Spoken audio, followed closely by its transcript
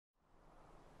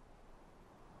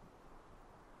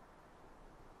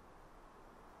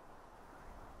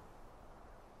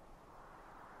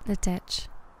the ditch,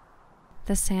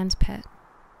 the sand pit,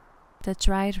 the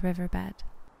dried riverbed,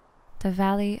 the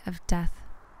valley of death.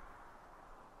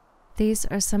 These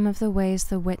are some of the ways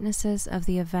the witnesses of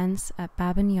the events at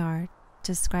Babyn Yar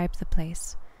describe the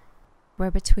place, where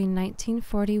between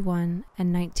 1941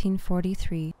 and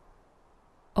 1943,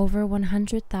 over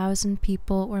 100,000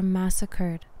 people were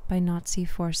massacred by Nazi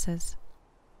forces.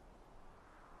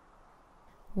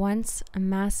 Once a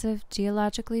massive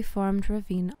geologically formed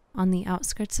ravine on the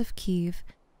outskirts of Kyiv,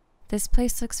 this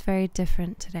place looks very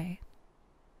different today.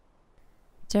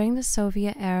 During the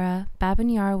Soviet era,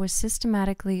 Babyn Yar was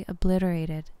systematically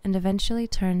obliterated and eventually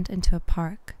turned into a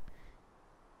park.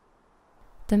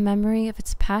 The memory of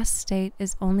its past state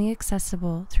is only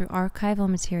accessible through archival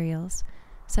materials,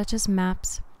 such as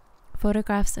maps,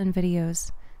 photographs and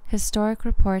videos, historic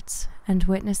reports, and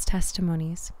witness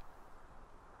testimonies.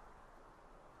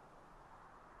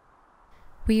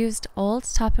 We used old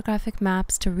topographic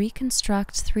maps to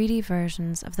reconstruct 3D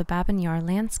versions of the Babyn Yar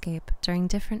landscape during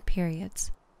different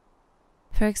periods.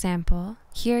 For example,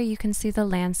 here you can see the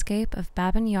landscape of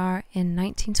Babyn Yar in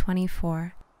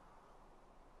 1924.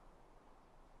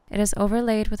 It is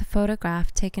overlaid with a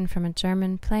photograph taken from a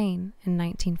German plane in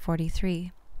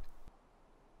 1943.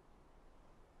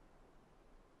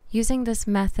 Using this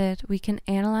method, we can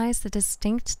analyze the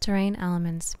distinct terrain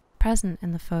elements present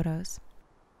in the photos.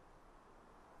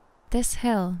 This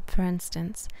hill, for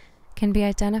instance, can be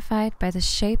identified by the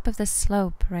shape of the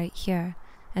slope right here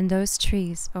and those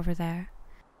trees over there.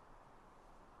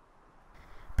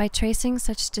 By tracing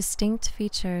such distinct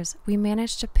features, we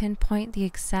managed to pinpoint the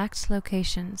exact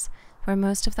locations where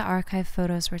most of the archive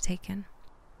photos were taken.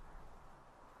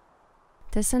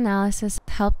 This analysis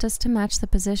helped us to match the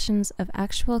positions of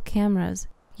actual cameras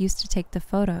used to take the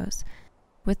photos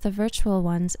with the virtual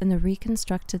ones in the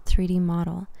reconstructed 3D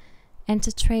model, and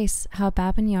to trace how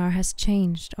Babyn Yar has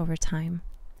changed over time.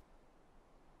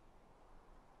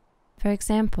 For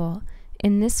example,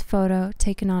 in this photo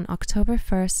taken on October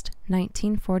 1st,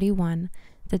 1941,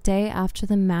 the day after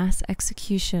the mass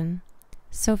execution,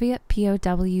 Soviet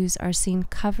POWs are seen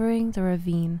covering the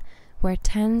ravine where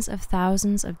tens of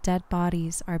thousands of dead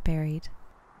bodies are buried.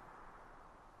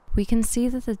 We can see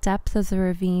that the depth of the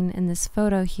ravine in this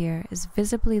photo here is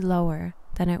visibly lower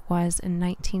than it was in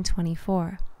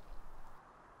 1924.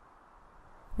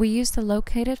 We used the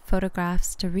located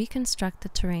photographs to reconstruct the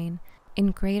terrain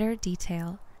in greater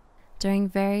detail during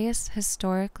various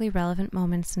historically relevant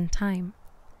moments in time.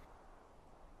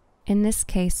 In this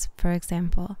case, for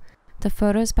example, the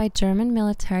photos by German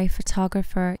military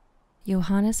photographer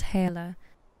Johannes Hähle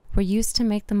were used to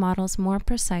make the models more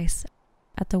precise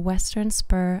at the western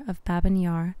spur of Babyn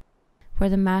Yar, where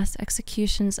the mass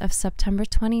executions of September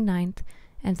 29th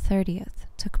and 30th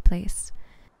took place,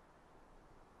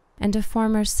 and a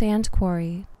former sand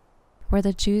quarry where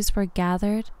the Jews were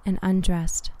gathered and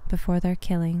undressed before their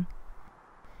killing.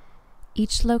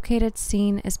 Each located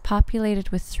scene is populated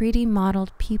with 3D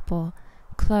modeled people,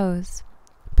 clothes,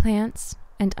 plants,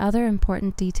 and other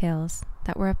important details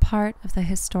that were a part of the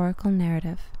historical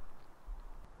narrative.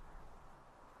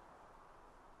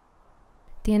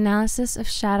 The analysis of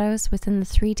shadows within the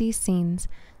 3D scenes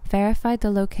verified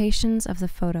the locations of the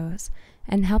photos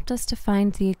and helped us to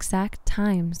find the exact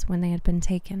times when they had been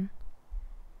taken.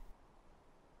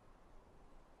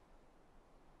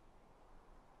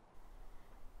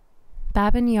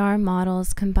 Babyn Yar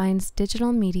Models combines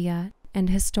digital media and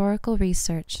historical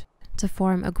research to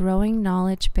form a growing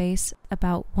knowledge base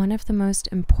about one of the most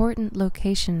important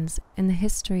locations in the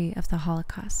history of the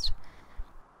Holocaust.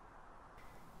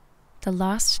 The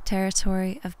lost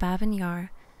territory of Babyn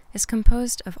Yar is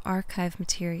composed of archive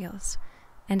materials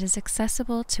and is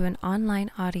accessible to an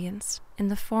online audience in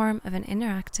the form of an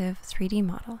interactive 3D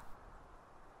model.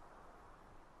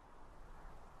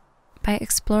 By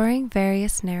exploring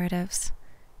various narratives,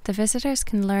 the visitors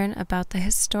can learn about the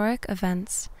historic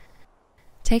events,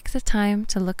 take the time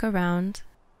to look around,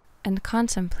 and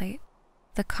contemplate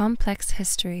the complex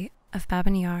history of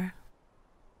Babyn Yar.